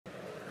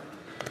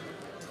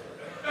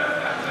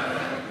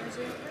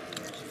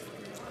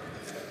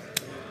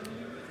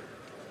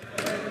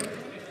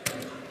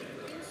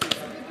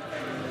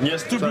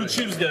Yes, two blue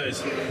chips,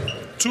 guys.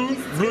 Two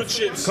blue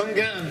chips. Come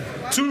get them.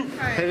 Two.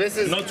 Hey, this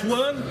is not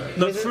one,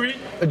 not three.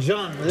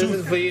 John, this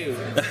is for you.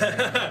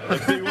 A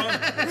big one.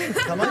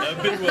 Comment? A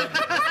big one.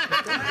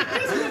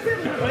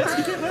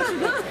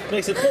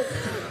 Mec, c'est trop.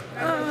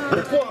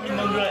 C'est trop, Armin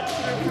Van Buren.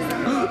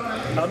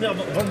 Armin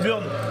Van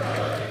Buren.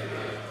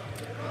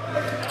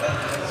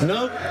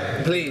 No,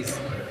 please.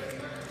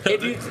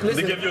 If you, They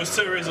listen, give you a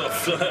series of.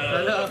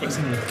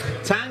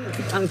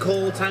 tank and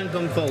call, tank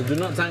and fold. Do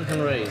not tank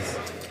and raise.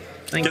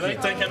 Thank Can you.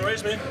 I tank and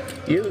raise me?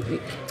 Yes.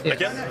 I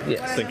can?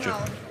 Yes. Thank you.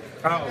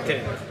 Oh,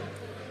 okay.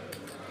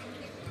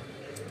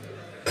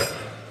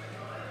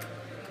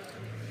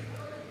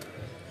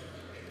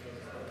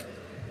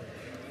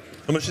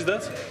 How much is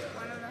that?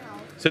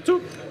 C'est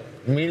tout?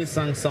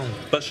 1500.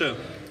 Pas cher.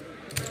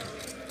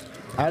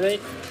 Allez.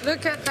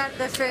 Look at that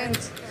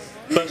defense.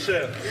 Pas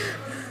cher.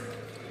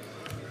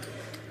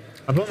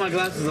 I put my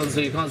glasses on so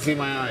you can't see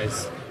my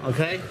eyes.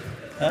 Okay?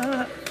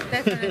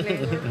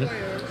 Definitely.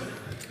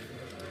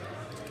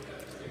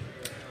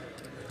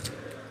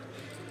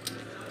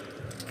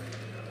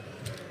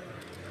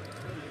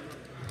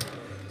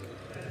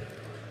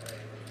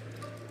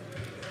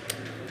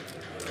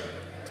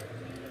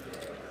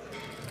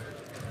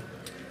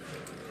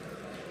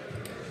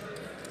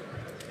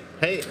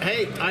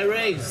 Hey, I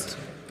raised.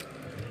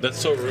 That's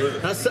so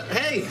rude. That's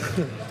hey.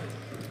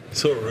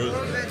 So rude.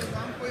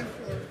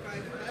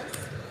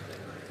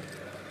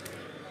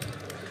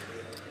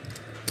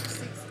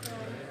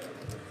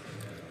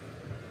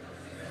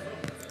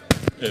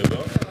 Yeah,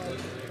 well.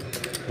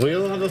 We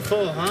all have a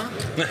 4, huh?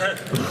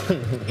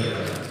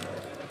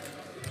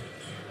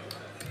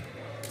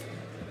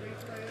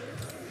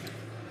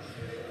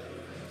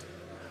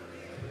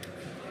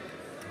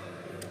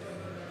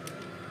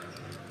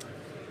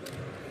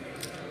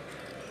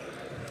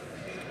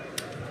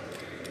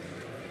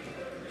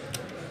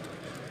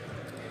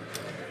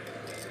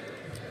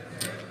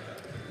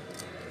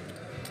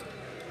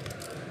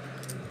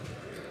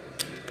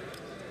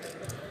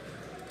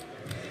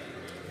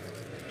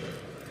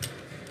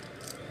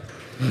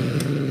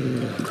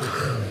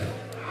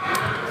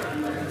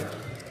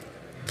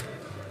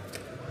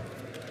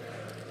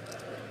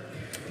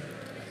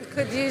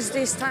 Could use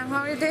this time.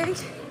 How are you doing?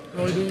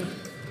 How are you doing?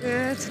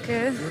 Good,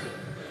 good.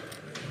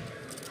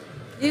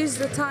 Use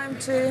the time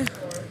to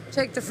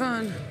check the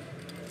phone.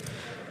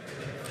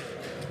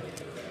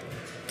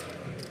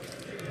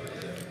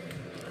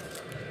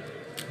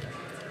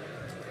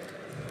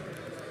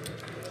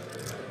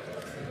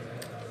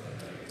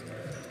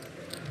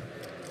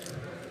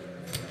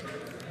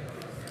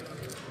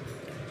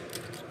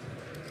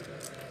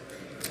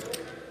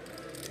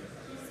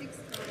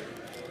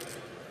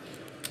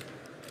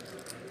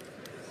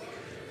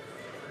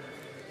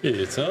 Yeah,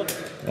 it's up.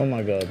 Oh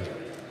my god.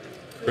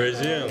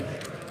 Crazy.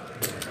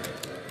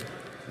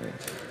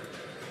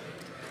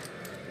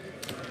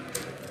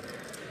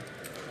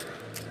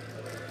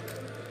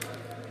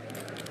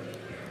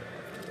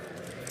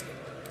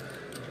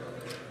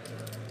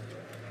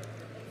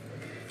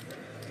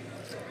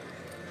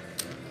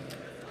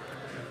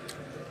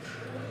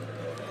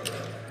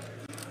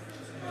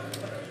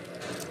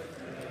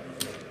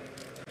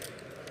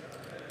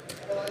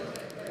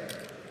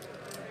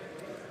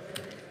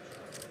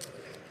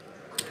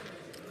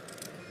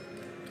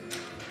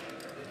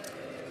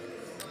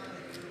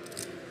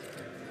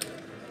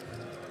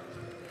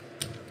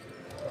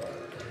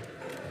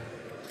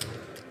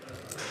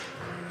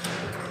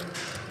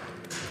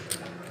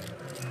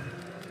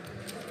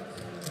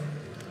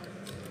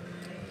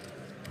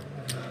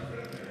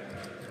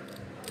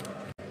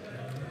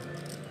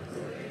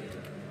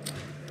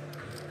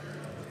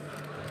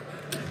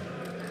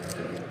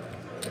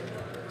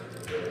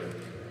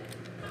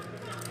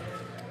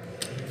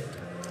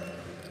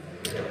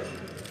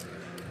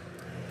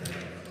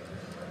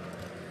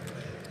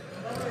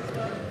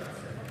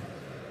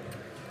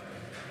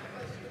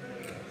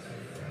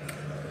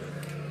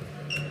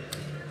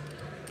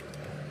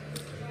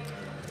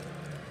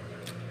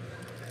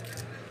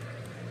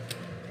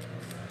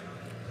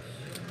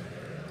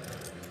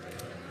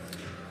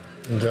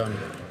 John,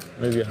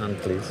 move your hand,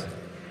 please.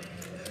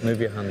 Move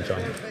your hand,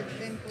 John.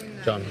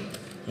 John,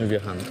 move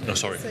your hand. No,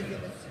 sorry.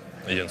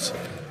 Yes.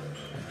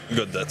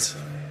 Got that.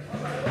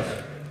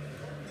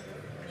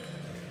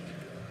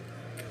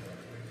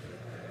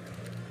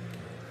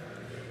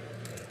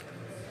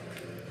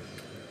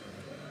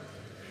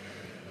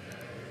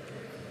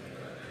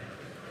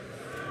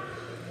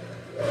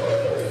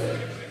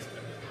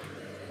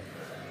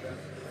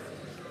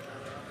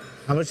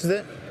 How much is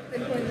it?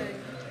 10.9.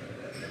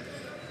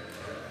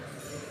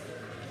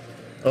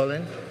 All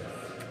in?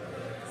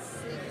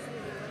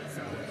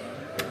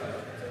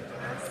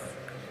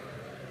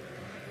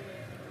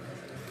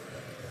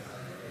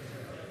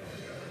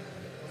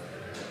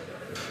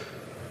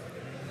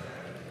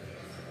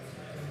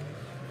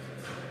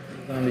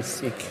 I'm gonna be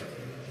sick.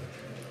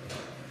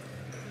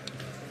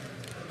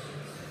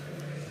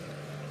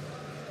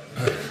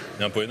 Il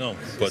y a un pot énorme.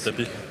 Pot à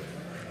tapis.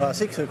 Ah,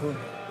 c'est que c'est cool.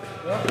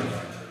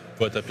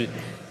 Pot à tapis.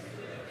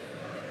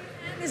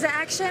 is the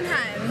action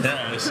hand.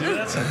 Yeah, you see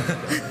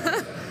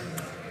that?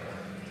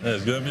 Yeah,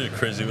 it's gonna be a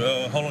crazy.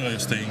 How long are you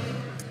staying?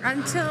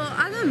 Until,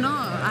 I don't know,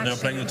 actually. You're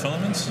playing the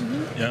tournaments?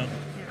 Yeah.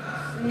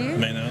 And you?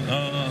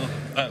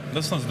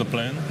 That's not the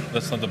plan.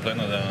 That's not the plan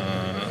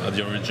at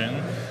the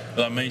origin.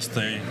 But I may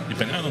stay.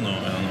 Depending. I don't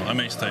know. I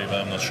may stay,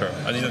 but I'm not sure.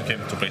 I didn't came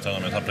to play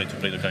tournament. I played to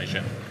play the Ghoj.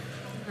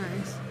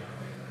 Nice.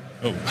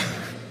 Oh.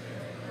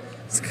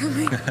 It's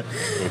coming.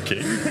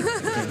 Okay.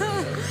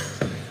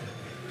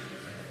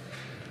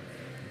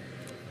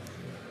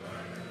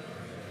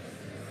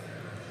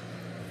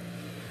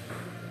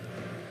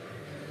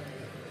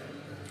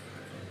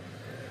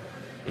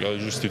 Je regardais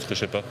juste si tu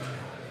trichais pas.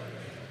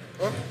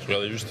 Quoi? Je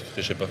regardais juste si tu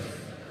trichais pas.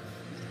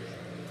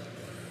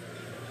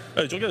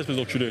 Allez, tu regardes, espèce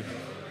d'enculé.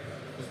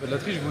 C'est pas de la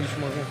triche, vous, je suis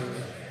moins bon.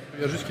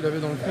 Il y a juste qu'il avait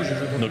dans le coup, j'ai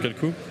joué dans Dans le quel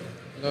coup?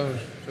 Là,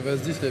 j'avais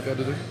As-10, il avait paire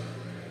de 2.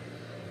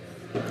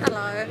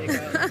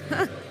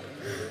 Hello.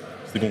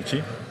 C'était contre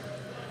qui?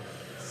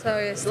 So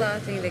you're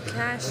starting the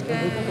cash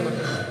game.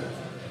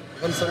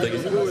 25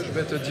 euros et je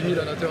vais être 10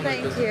 000 à la turn.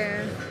 Thank you.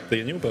 T'as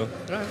gagné ou pas?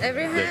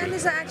 Every hand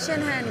is an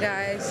action hand,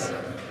 guys.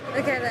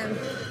 Look at them.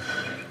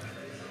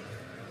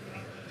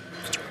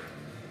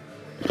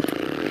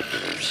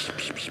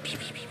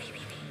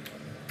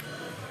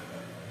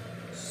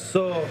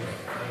 So,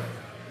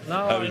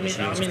 now Ah oui, I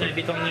je me mean a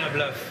bit only a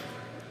bluff.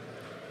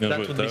 Bien That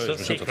joué, would t'as be so je me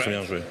suis sick, très bien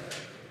right? joué.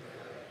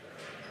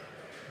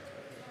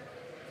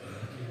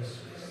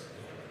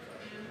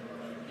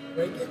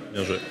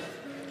 Bien joué.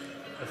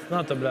 It's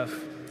not a bluff.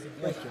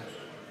 Break it.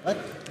 What?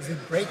 Is it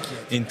break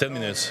it? In 10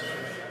 minutes.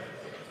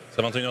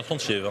 C'est à 21h30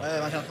 chez Eva. Ouais,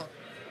 machin.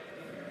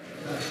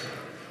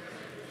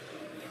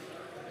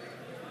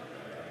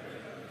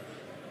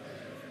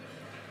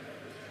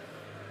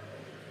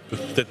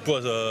 Peut-être pas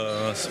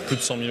à plus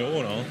de 100 000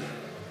 euros là. Hein.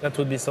 That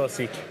would be so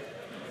sick.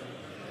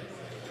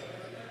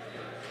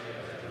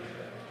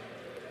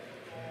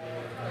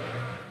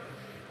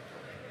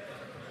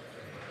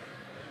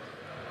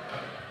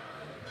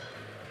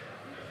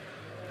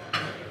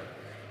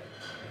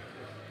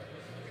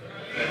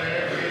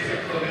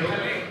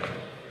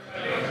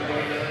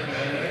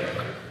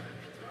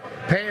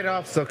 Pay it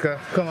off, sucker.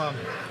 Come on.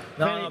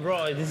 No,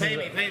 bro, this Pay is.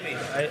 me, pay me.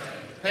 I,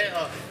 Pay it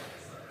off.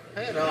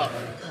 Pay it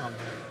off. Come on.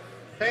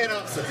 Pay it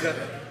off, sucker.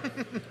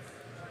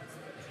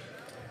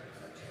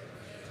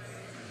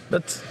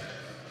 but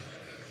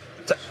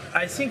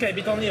I think I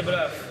beat only a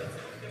bluff.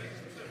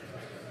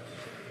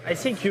 I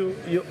think you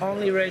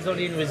only raise all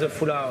in with a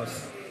full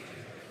house.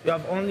 You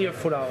have only a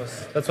full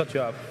house. That's what you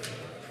have.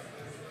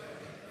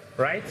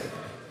 Right?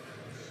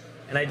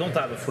 And I don't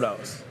have a full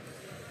house.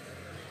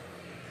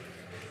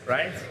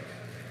 Right?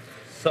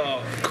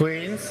 So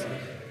queens,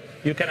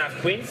 you can have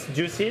queens,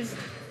 deuces,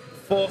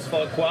 fours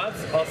for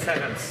quads, or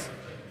sevens.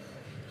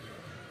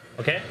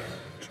 Okay?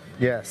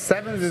 Yeah,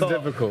 sevens is So-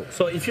 difficult.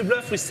 So if you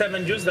bluff with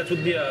 7 deuce, that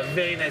would be a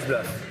very nice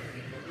bluff.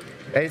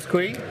 Ace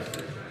queen.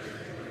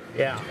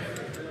 Yeah.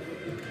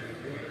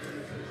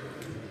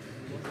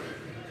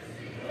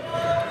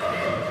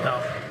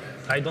 No,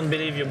 I don't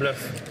believe you bluff.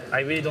 I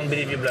really don't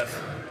believe you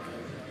bluff.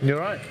 You're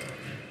right.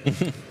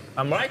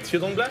 I'm right? You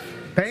don't bluff?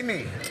 Pay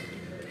me.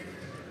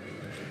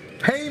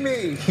 Pay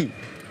me.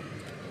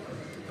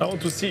 I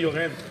want to see your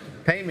hand.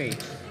 Pay me.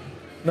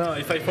 No,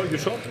 if I fold, you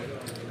short.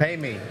 Pay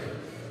me.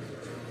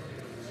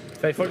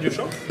 If I fold, you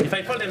short. If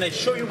I fold, then I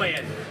show you my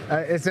hand.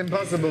 It's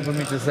impossible for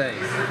me to say.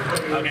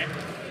 Okay.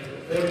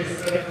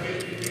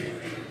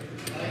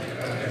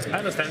 I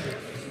understand.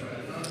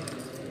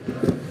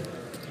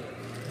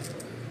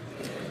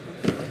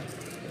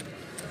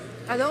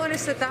 I don't want to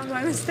sit down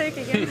my mistake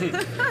again.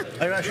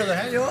 Are you gonna show the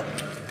hand, you?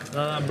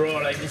 No, bro,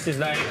 like this is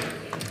like.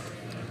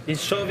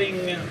 He's shoving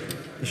You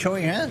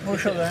showing your hand? Who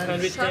show the hand?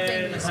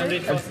 110,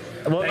 Shoving,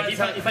 140.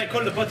 Like if I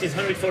call the pot, it's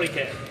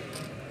 140k.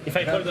 If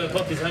I call the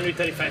pot, it's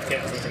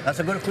 135k. That's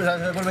a good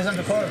reason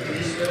to call.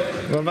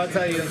 Well, if I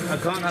tell you, I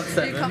can't have You're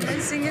sevens.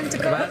 convincing him to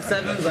If I go. have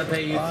sevens, I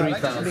pay you I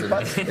like to see 3,000. big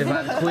pots. If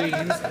I have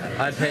queens,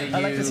 I pay you I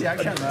like to see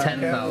action. I don't care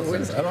who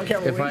wins. 10,000. I don't care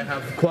who If I wins.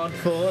 have quad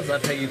fours, I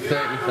pay you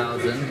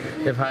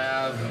 30,000. If I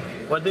have,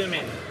 What do you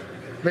mean?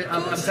 but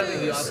I'm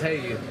telling you, I'll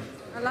pay you.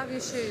 I love your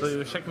So shoes.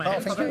 you shake my Oh,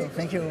 hand? thank you,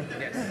 thank you.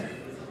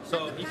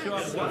 So if you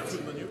have what?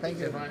 Thank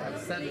you. If I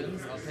have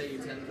sevens, I'll pay you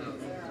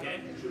 10,000. Okay.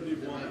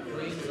 If I have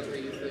queens, I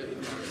pay you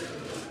 30,000.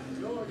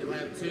 If I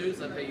have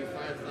twos, I pay you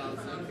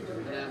 5,000. And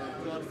if I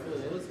have quad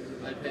fours,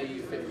 I pay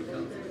you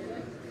 50,000.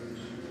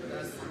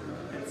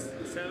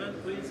 It's 7,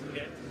 please.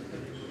 Okay.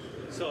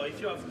 So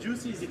if you have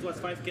juices, it was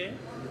 5k.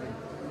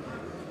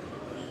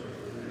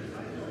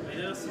 I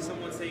never see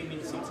someone saying me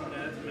something like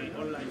that in my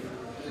whole life.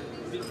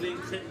 I've been playing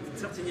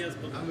 13 years,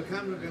 but I'm a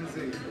camera gonna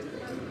say.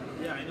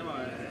 yeah, I know.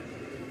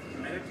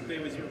 I like to play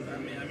with you. I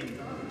mean,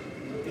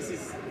 this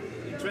is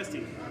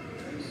interesting.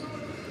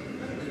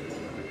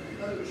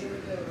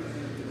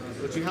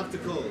 But you have to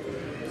call.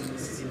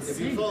 This is If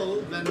insane. you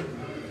fold, then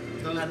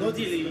No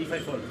deal if I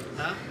fall.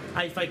 Huh?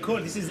 If I call,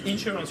 this is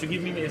insurance. You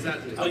give me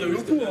Exactly. Are you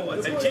Lupu or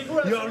what?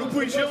 You are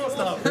Lupu insurance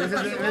now. This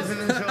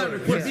is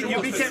insurance.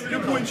 You became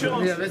Lupu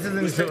insurance. Yeah, this is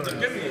insurance.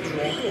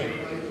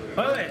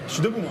 Ouais, je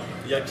suis debout moi.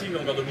 Il y a qui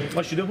encore debout?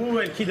 Moi je suis debout,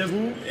 Elki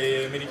debout.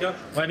 Et Melika?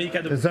 Ouais,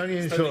 Melika debout. It's only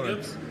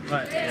insurance.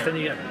 Ouais,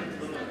 standing up.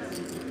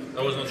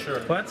 I was not sure.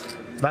 What?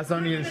 That's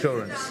only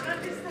insurance.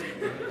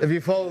 If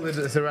you fold,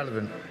 it's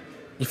irrelevant.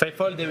 If I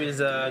fall, there is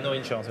no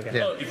insurance, okay?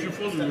 Yeah. Oh, if you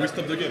fold, we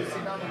stop the game.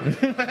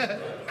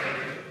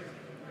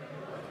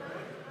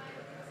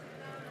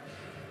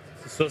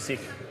 C'est so sick.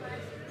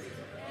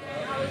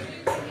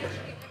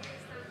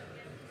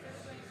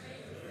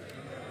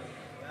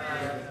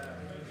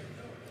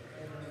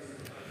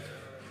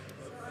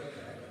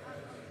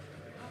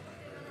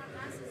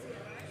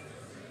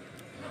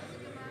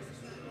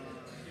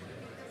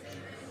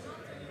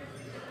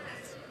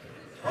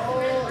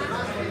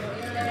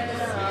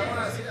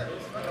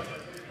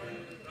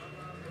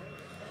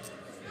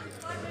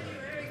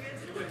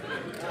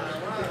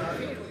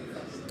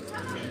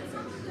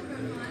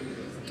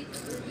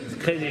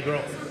 Crazy, bro.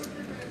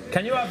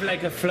 Can you have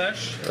like a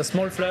flush, a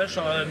small flush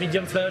or a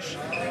medium flush?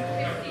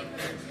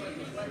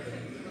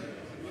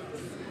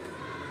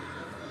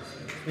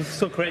 It's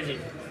so crazy.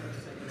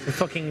 It's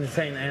fucking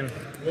insane, and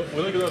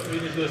We're not gonna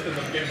finish the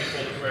stand-up game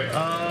before the break.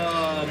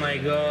 oh my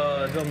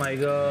god, oh my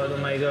god, oh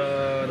my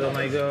god, oh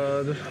my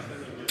god. You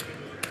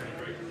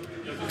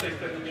have to take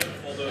stand again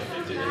for the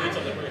 15 minutes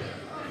of the break.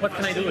 What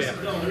can I do here?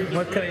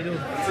 What can I do?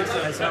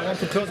 I want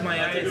to close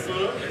my eyes.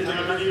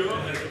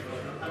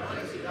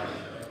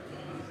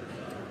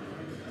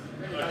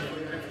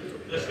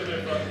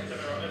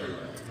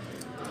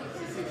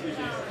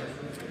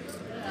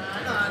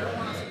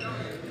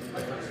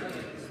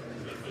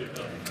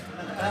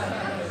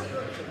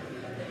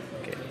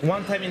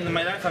 One time in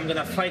my life I'm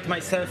gonna fight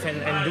myself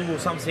and do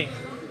something.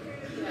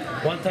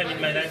 One time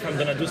in my life I'm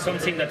gonna do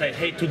something that I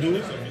hate to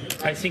do.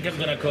 I think I'm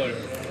gonna call.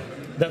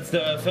 That's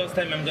the first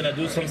time I'm gonna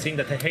do something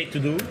that I hate to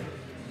do.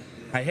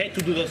 I hate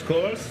to do those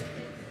calls.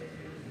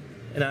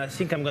 And I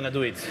think I'm gonna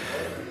do it.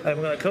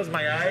 I'm gonna close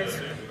my eyes,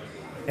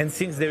 and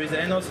since there is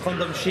enough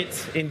random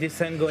shit in this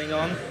hand going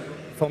on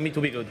for me to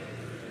be good.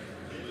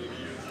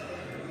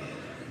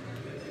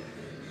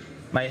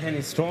 My hand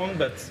is strong,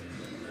 but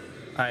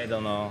I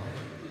don't know.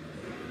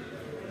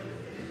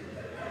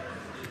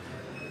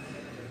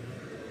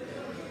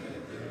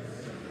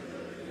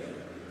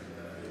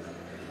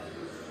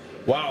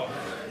 Wow.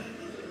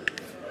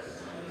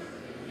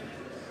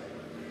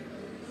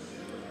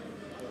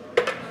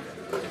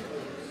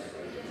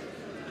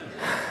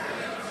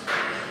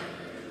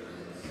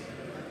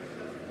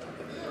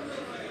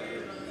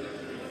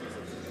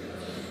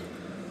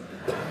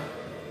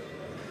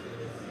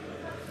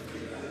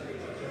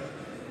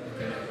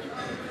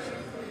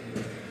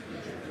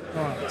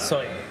 Oh,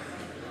 sorry.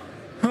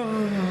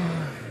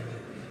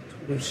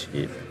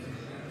 Bullshit.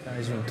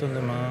 J'ai une tonne de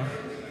main.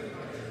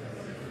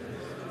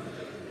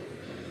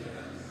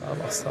 On va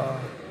voir ça.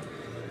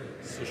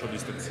 Social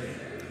distancing.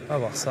 On va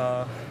voir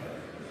ça.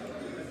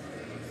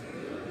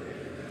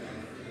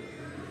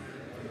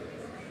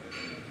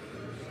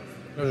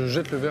 Je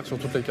jette le verre sur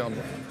toutes les cartes.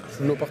 Je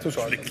fous de l'eau partout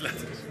sur la table.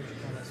 L'éclate.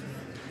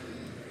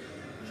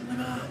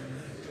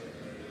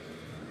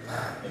 Oh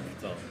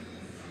putain.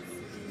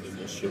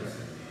 Émotion.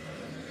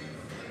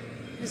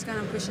 Just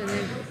gonna push it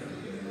in.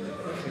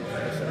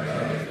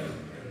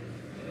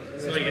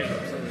 Sorry, guys.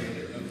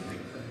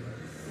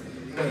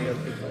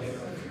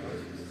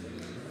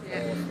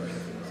 Yeah.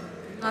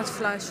 Not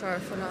flush or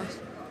full out.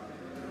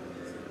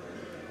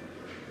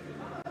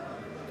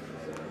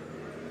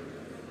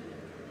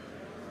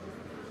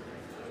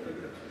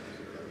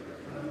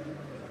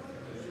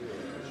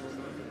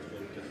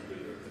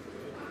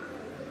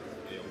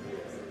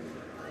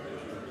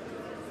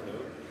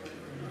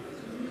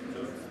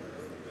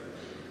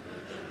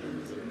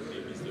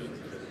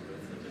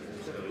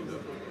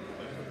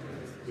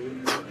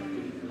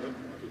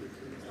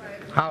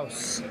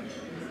 House.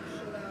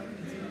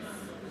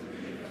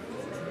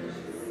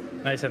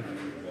 Nice.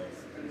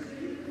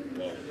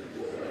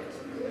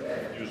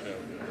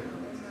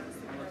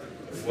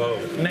 Wow.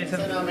 Nice.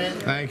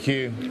 Thank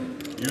you.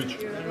 Huge.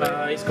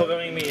 He's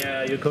covering me.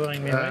 You're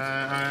covering me, right?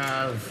 I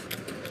have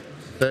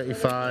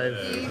 35.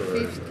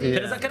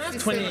 Can I have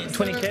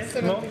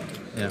 20k more?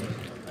 Yeah.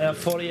 I have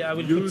 40. I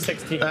will put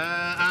 60.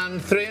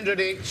 And 300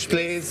 each,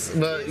 please.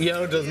 But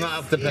YoH does not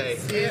have to pay.